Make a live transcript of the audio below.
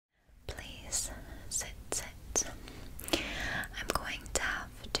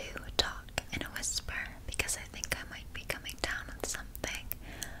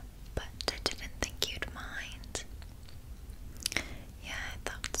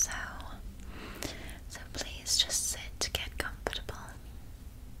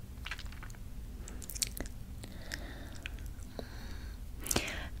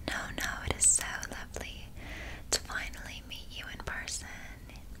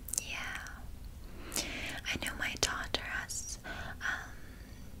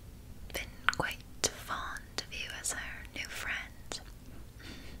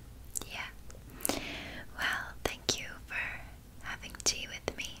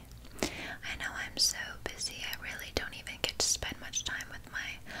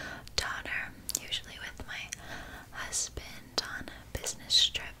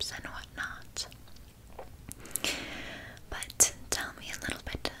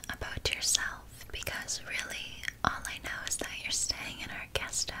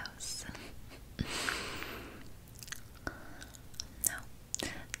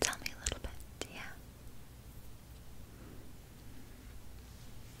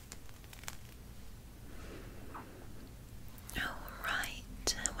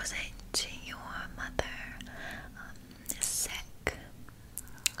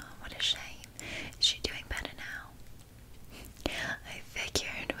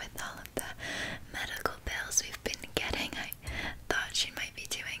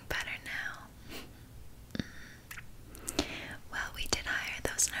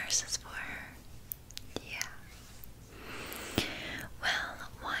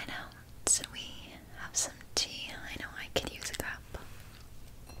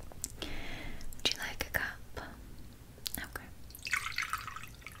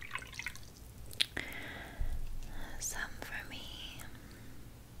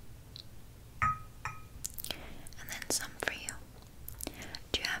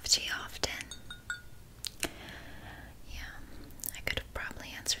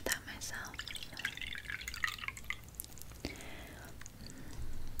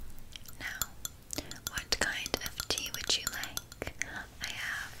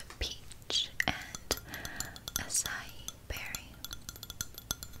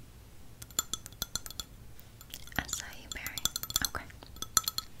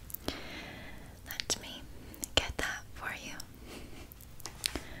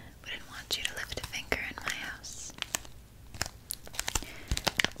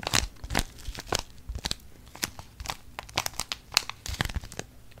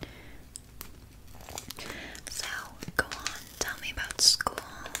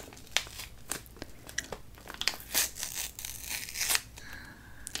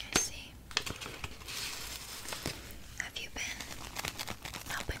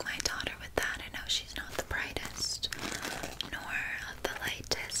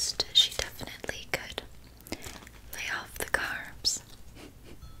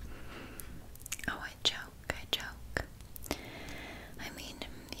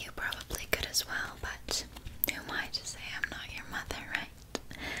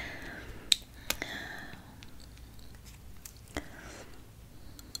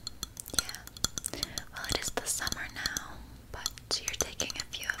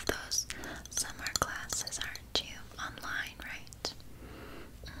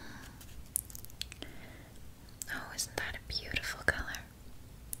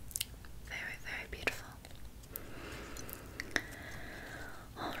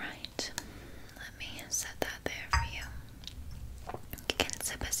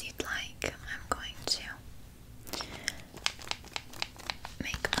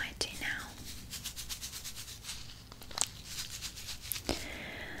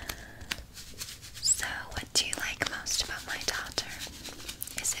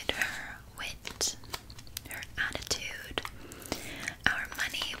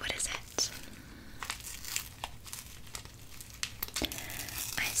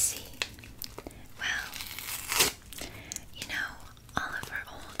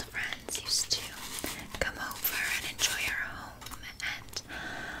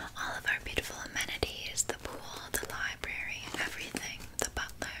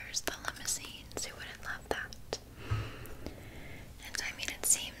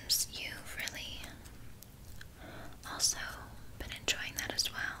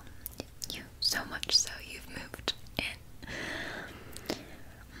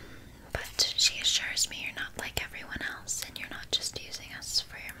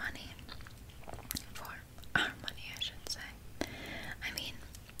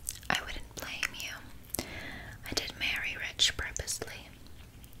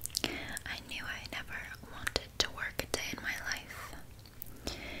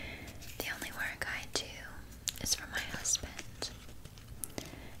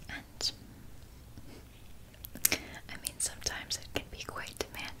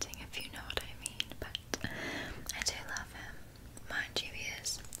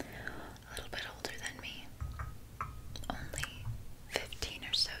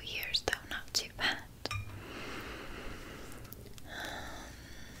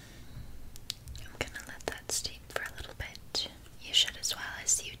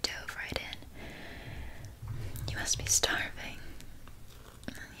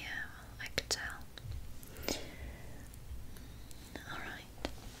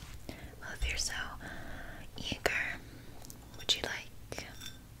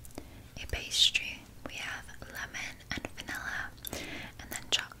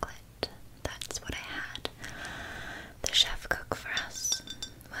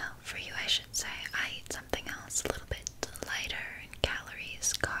should say, I eat something else a little bit lighter in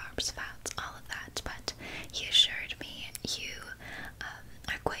calories, carbs, fats, all of that, but he assured me you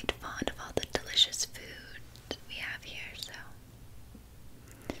are quite fond of all the delicious food we have here, so.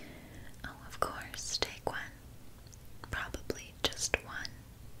 Oh, of course, take one. Probably just one.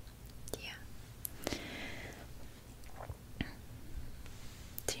 Yeah.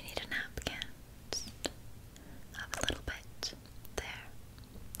 Do you need a napkin? Just have a little bit there.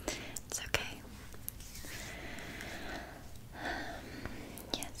 It's okay.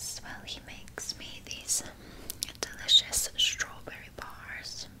 Yes, well, he makes me these delicious strawberry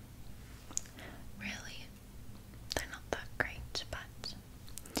bars. Really, they're not that great, but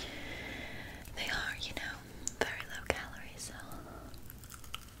they are, you know, very low calorie, so.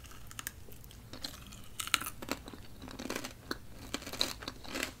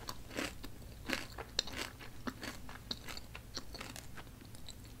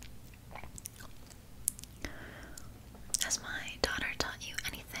 Has my daughter taught you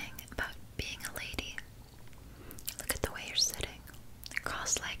anything about being a lady? Look at the way you're sitting,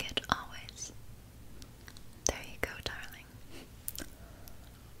 cross-legged always. There you go, darling.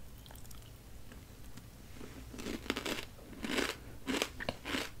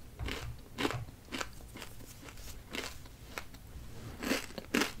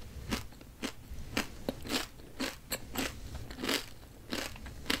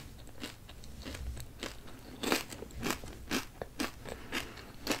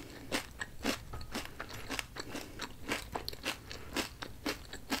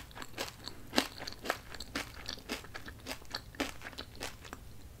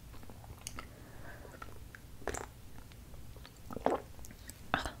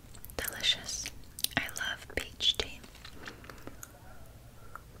 Oh, delicious. I love peach tea.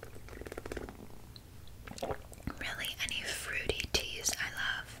 Really, any fruity teas I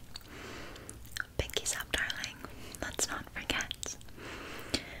love. Pinkies up, darling. Let's not forget.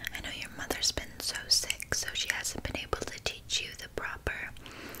 I know your mother's been so sick, so she hasn't been able to teach you the proper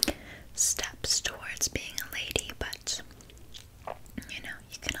steps towards being a lady, but you know,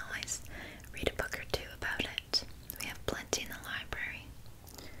 you can always read a book or two about it. We have plenty in the library.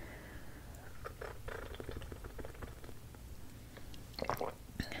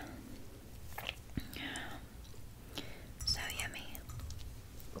 So yummy.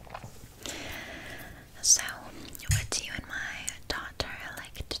 So, what do you and my daughter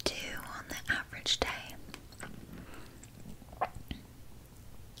like to do on the average day?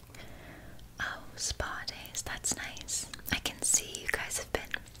 Oh, spa days, that's nice. I can see you guys have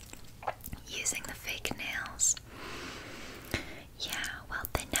been using the fake nails. Yeah, well,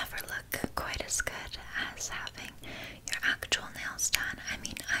 they never look quite as good as having your actual nails done. I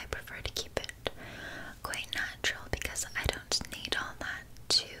mean, I prefer to keep it quite natural because I don't need all that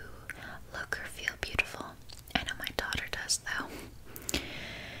to look or feel beautiful. I know my daughter does, though.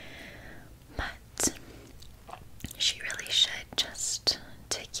 But she really should just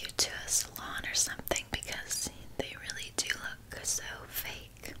take you to a salon or something because they really do look so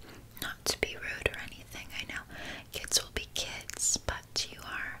fake. Not to be rude or anything, I know kids will be kids, but you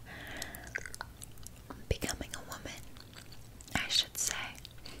are becoming a woman, I should say.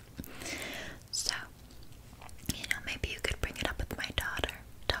 So, you know, maybe you could bring it up with my daughter,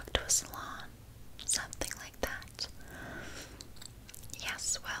 talk to a salon, something like that.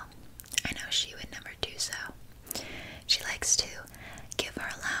 Yes, well, I know she would never do so. She likes to give her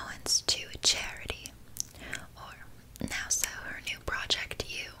allowance to a charity, or now so her new project,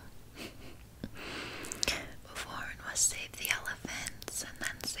 you. Before it was save the elephants, and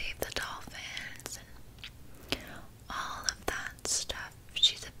then save the dolphins, and all of that stuff.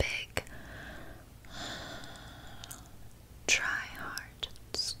 She's a big try hard.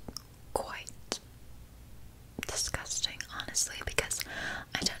 It's quite disgusting, honestly, because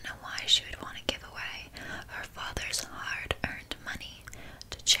I don't know why she would want to give away her father's hard-earned money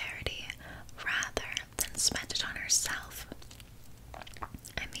to charity rather than spend it on herself.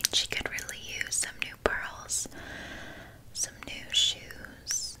 I mean, she could really use some new pearls, some new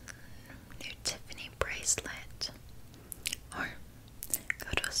shoes, new Tiffany bracelet, or go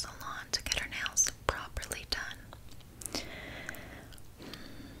to a salon to get her nails properly done.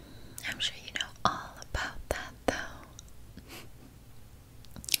 I'm sure you know all about that, though.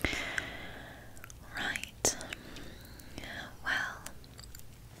 Right. Well,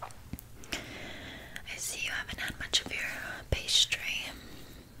 I see you haven't had much of your pastry.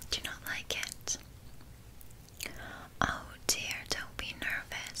 Do you not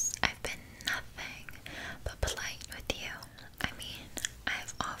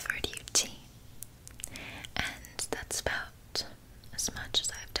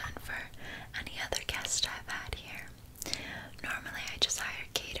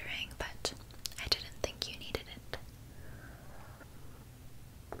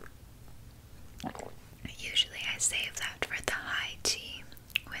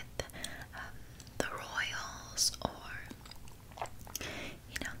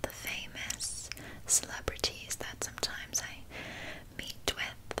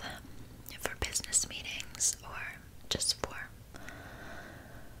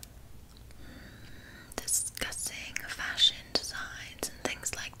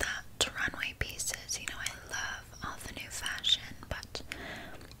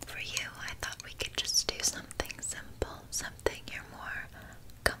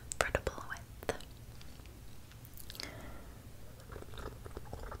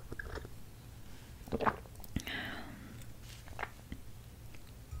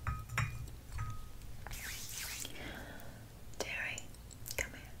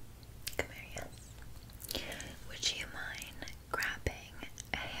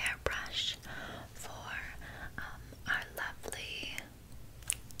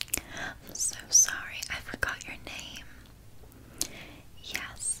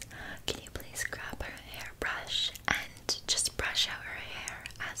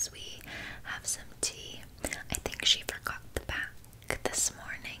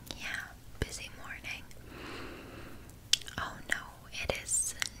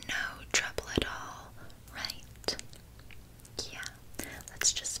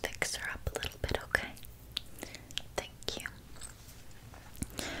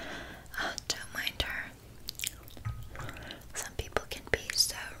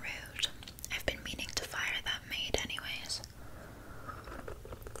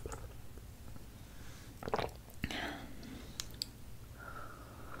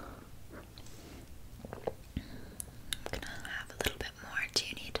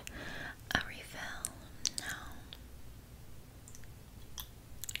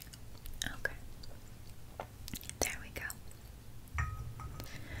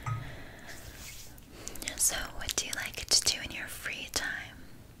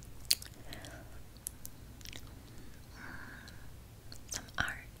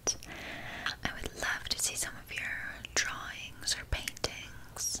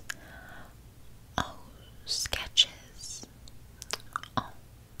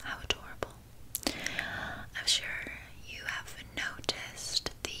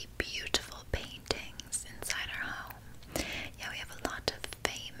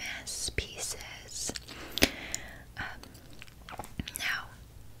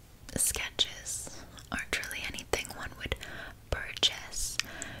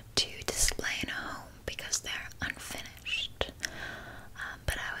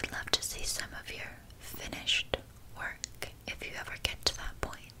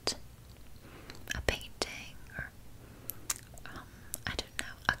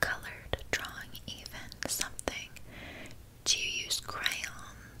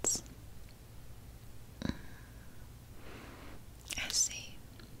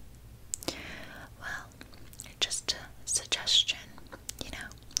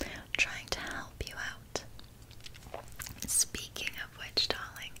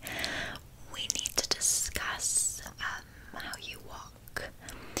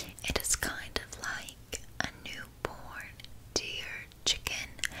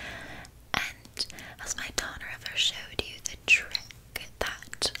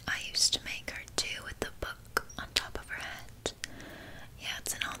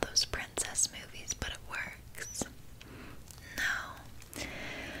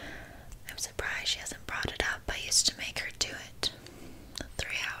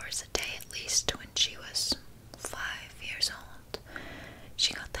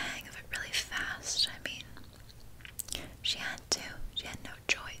fast. I mean, she had to. She had no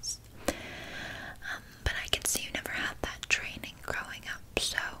choice. But I can see you never had that training growing up,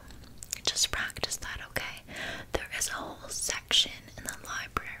 so just practice that, okay? There is a whole section in the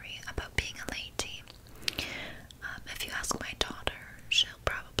library about being a lady. If you ask my daughter, she'll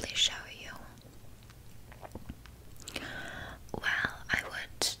probably show you. Well, I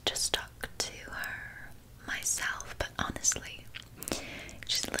would just talk to her myself, but honestly,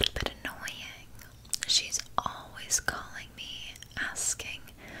 she's a little bit annoying. She's always calling me, asking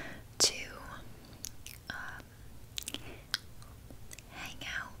to hang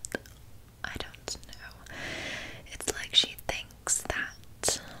out. I don't know. It's like she thinks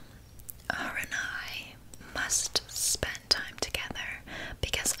that her and I must spend time together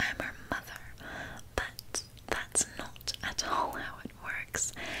because I'm her mother, but that's not at all how it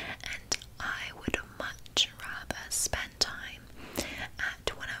works, and I would much rather spend time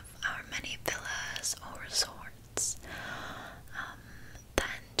at one of our many villas or resorts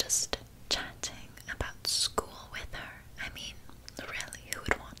than just chatting about school with her. I mean, really, who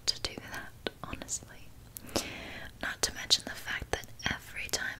would want to do that, honestly? Not to mention the fact that every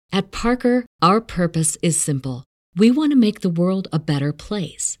time. At Parker, our purpose is simple. We want to make the world a better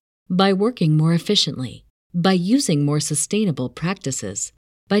place by working more efficiently, by using more sustainable practices,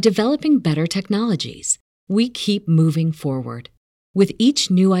 by developing better technologies. We keep moving forward. With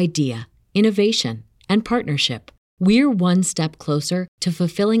each new idea, innovation, and partnership, we're one step closer to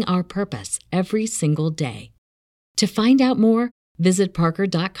fulfilling our purpose every single day. To find out more, visit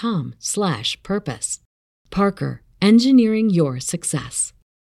parker.com/purpose. Parker, engineering your success.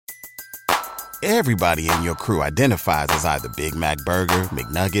 Everybody in your crew identifies as either Big Mac Burger,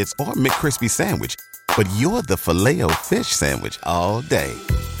 McNuggets, or McCrispy Sandwich. But you're the Filet-O-Fish Sandwich all day.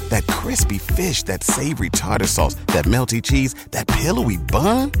 That crispy fish, that savory tartar sauce, that melty cheese, that pillowy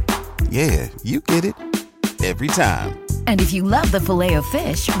bun. Yeah, you get it. Every time. And if you love the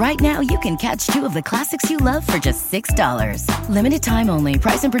Filet-O-Fish, right now you can catch two of the classics you love for just $6. Limited time only.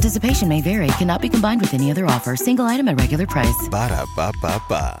 Price and participation may vary. Cannot be combined with any other offer. Single item at regular price.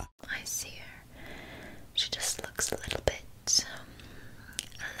 Ba-da-ba-ba-ba. I see her. She just looks a little bit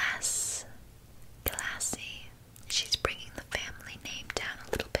less classy. She's bringing the family name down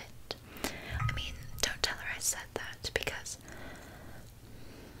a little bit. I mean, don't tell her I said that, because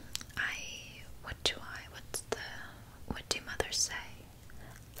what do mothers say?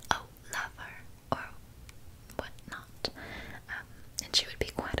 Oh, love her, or whatnot. And she would be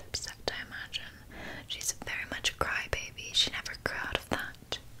quite upset, I imagine. She's very much a crybaby. She never grew out of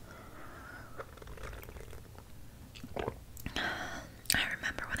that.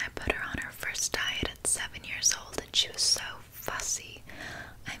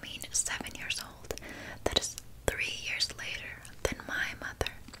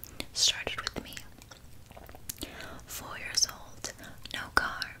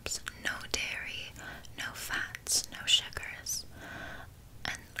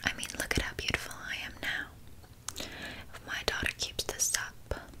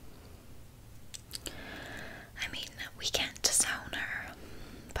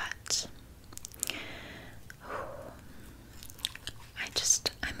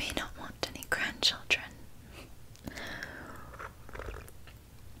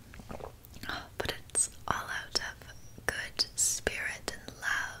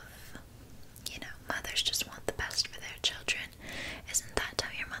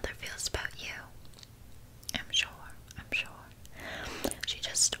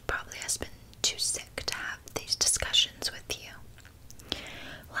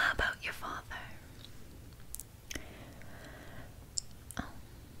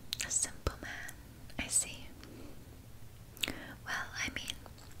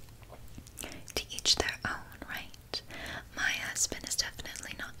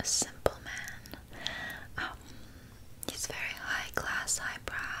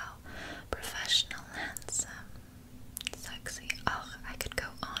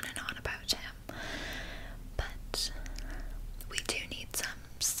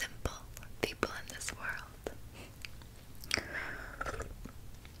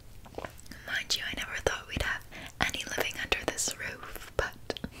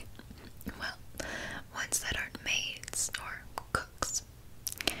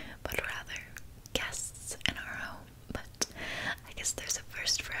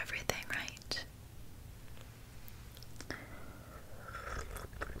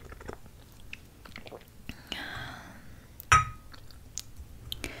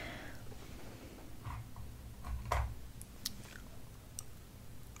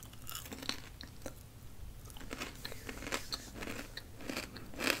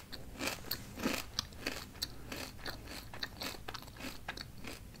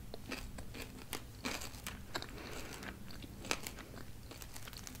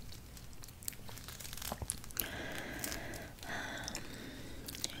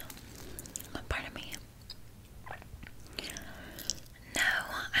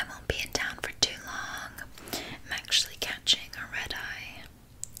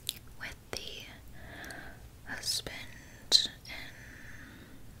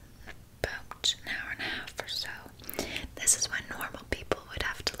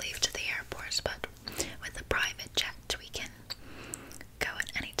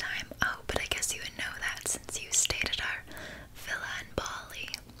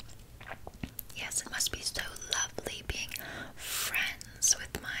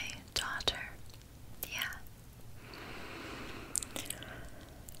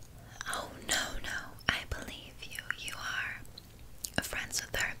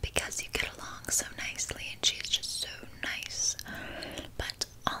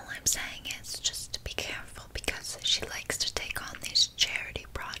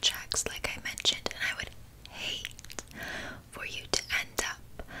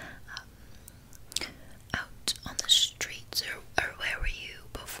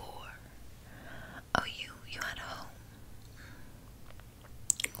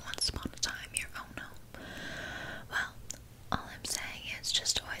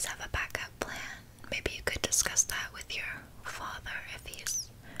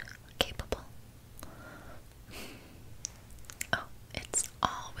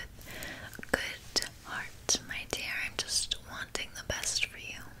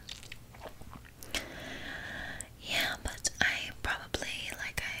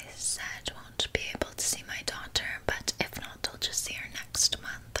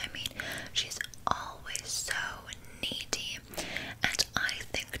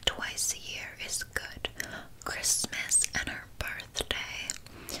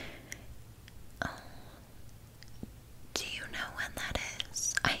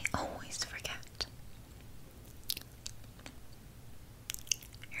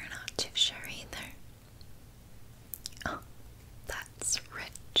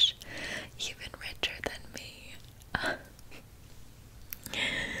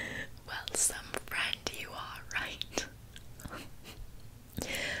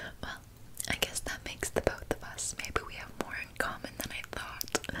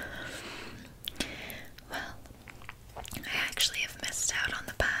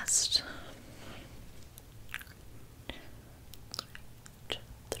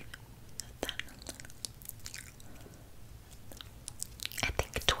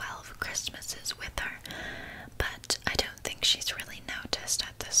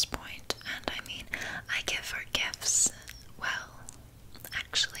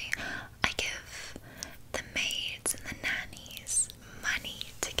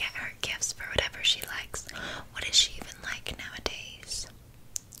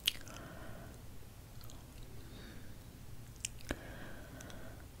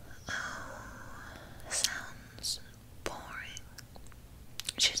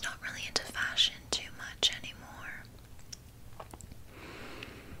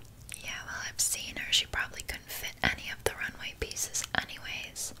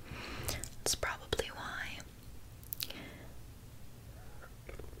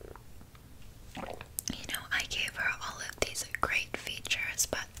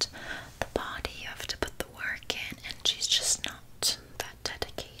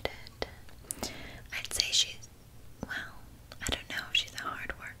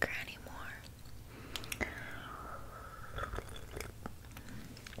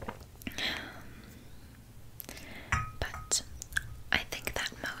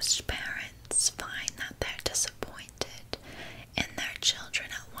 most parents find that they're disappointed in their children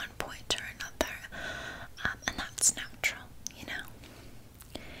at one point or another, and that's natural, you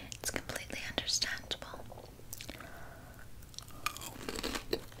know. It's completely understandable.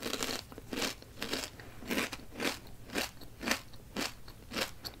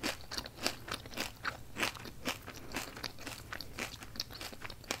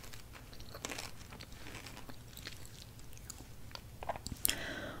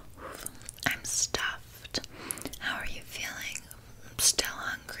 I'm stuffed. How are you feeling? Still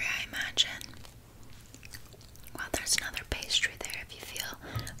hungry, I imagine. Well, there's another pastry there if you feel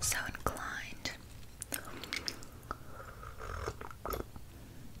so inclined.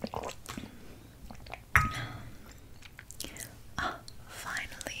 Oh,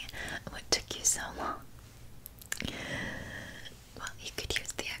 finally. What took you so long? Well, you could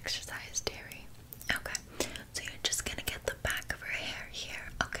use the exercise, dearie. Okay, so you're just gonna get the back of her hair here.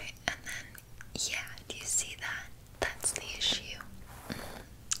 Okay, and then, yeah, do you see that? That's the issue.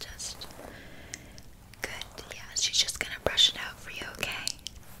 Just good. Yeah, she's just gonna brush it out for you, okay?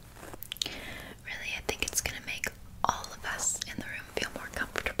 Really, I think it's gonna make all of us in the room feel more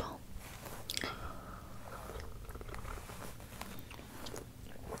comfortable.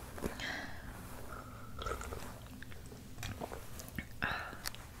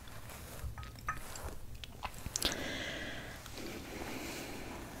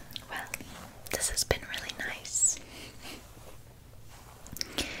 Well, this has been really nice.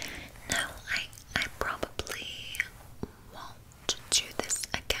 No, I probably won't do this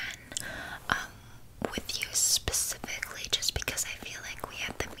again with you specifically, just because I feel like we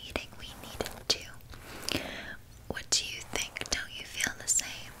had the meeting we needed to. What do you think? Don't you feel the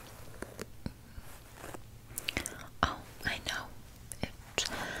same? Oh, I know. It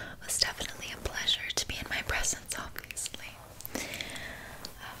was definitely a pleasure to be in my presence, obviously.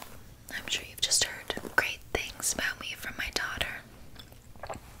 I'm sure you've just heard great things about me from my daughter.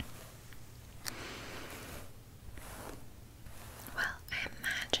 Well, I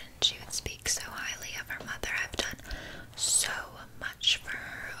imagined she would speak so highly of her mother. I've done so much for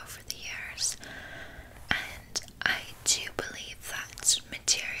her over the years, and I do believe that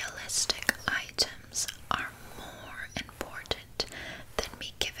materialistic items are more important than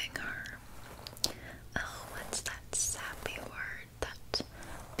me giving her, oh, what's that sappy word that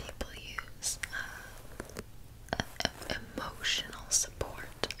people use? Emotional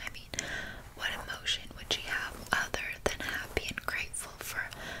support. I mean, what emotion would she have other than happy and grateful for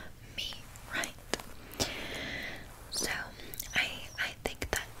me, right? So, I think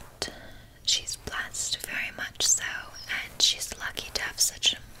that she's blessed, very much so, and she's lucky to have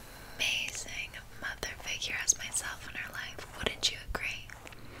such an amazing mother figure as myself in her life. Wouldn't you agree?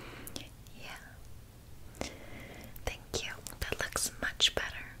 Yeah. Thank you. That looks much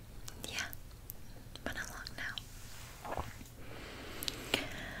better. Yeah. Been along now.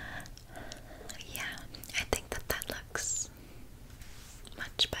 Yeah, I think that looks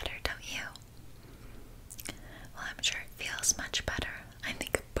much better, don't you? Well, I'm sure it feels much better. I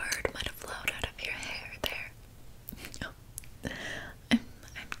think a bird might have flown out of your hair there. Oh,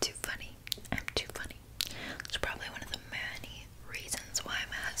 I'm too funny. I'm too funny. It's probably one of the many reasons why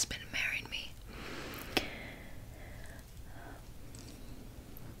my husband married me.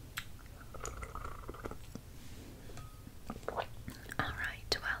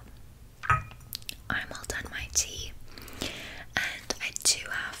 Alright, well, I'm all done my tea, and I do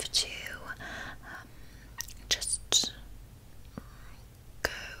have to just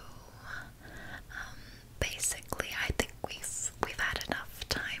go. Basically, I think we've had enough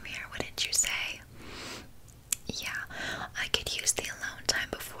time here, wouldn't you say? Yeah, I could use the alone time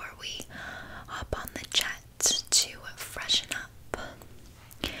before we hop on the jet to freshen up.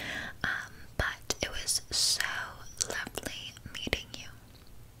 But it was so lovely meeting you.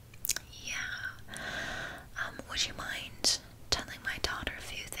 Yeah. Would you mind telling my daughter a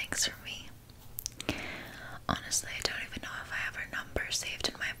few things for me? Honestly, I don't even know if I have her number saved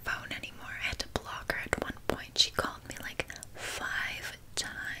in my phone anymore. I had to block her at one point. She called me like 5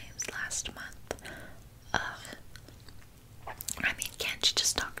 times last month. Ugh. I mean, can't she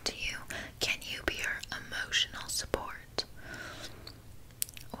just talk to you? Can you be her emotional support?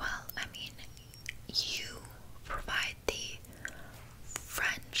 Well, I mean, you provide the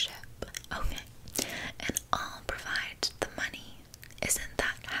friendship, okay, and I'll provide the money. Isn't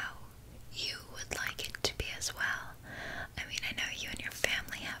that how you would like it to be as well? I mean, I know you and your family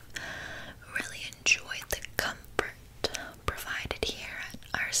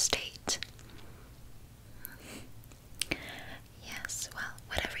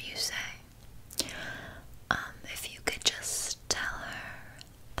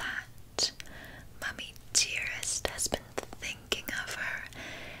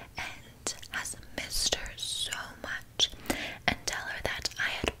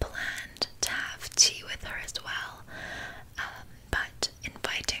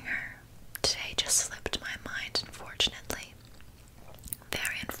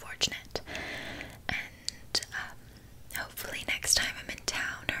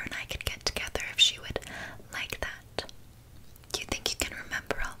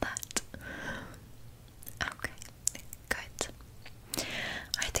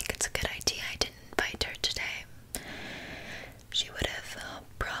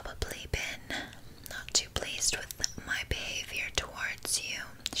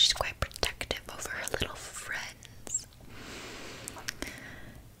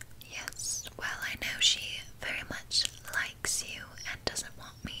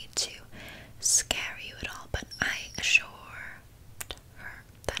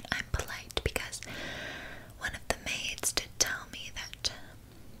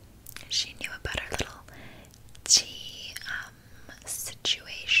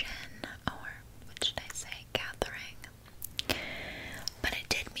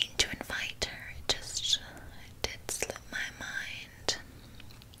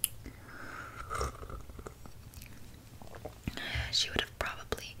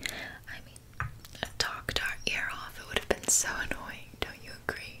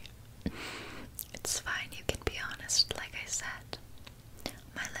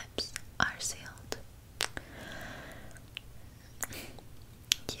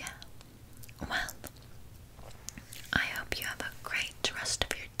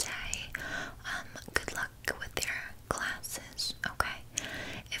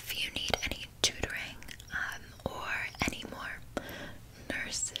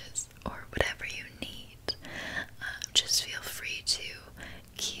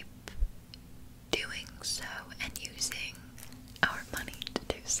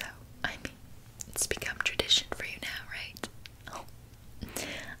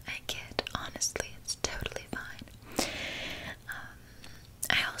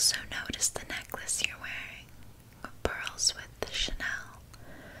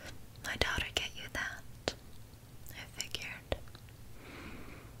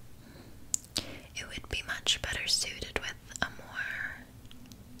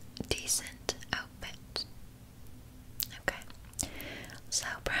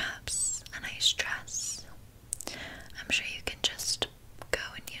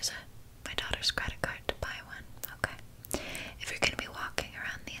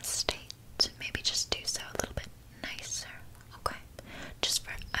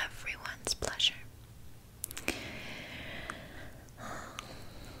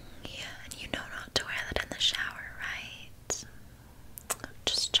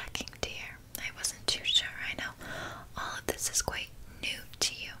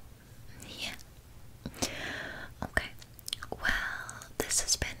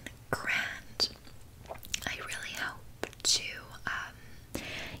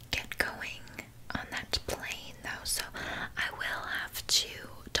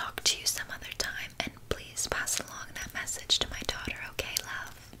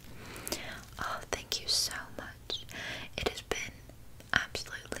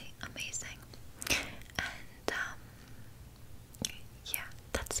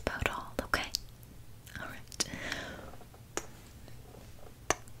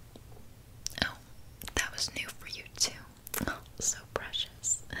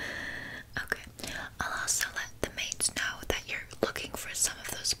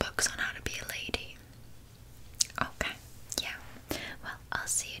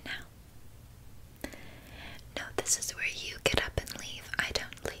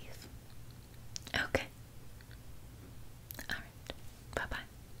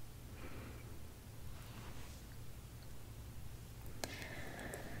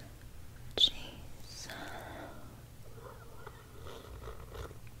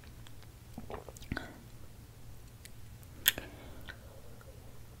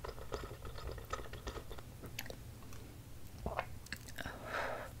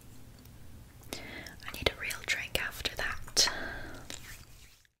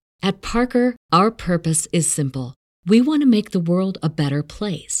At Parker, our purpose is simple. We want to make the world a better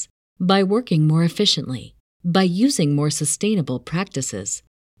place by working more efficiently, by using more sustainable practices,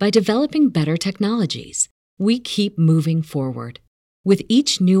 by developing better technologies. We keep moving forward. With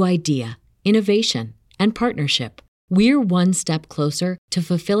each new idea, innovation, and partnership, we're one step closer to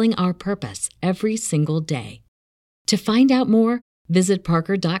fulfilling our purpose every single day. To find out more, visit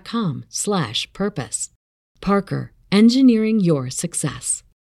parker.com/purpose. Parker, engineering your success.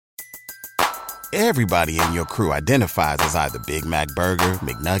 Everybody in your crew identifies as either Big Mac Burger,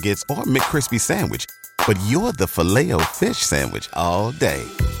 McNuggets, or McCrispy Sandwich. But you're the Filet-O-Fish Sandwich all day.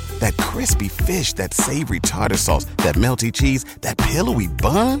 That crispy fish, that savory tartar sauce, that melty cheese, that pillowy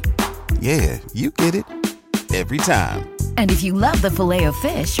bun. Yeah, you get it. Every time. And if you love the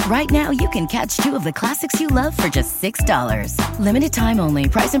Filet-O-Fish, right now you can catch two of the classics you love for just $6. Limited time only.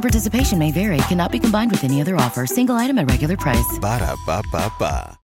 Price and participation may vary. Cannot be combined with any other offer. Single item at regular price. Ba-da-ba-ba-ba.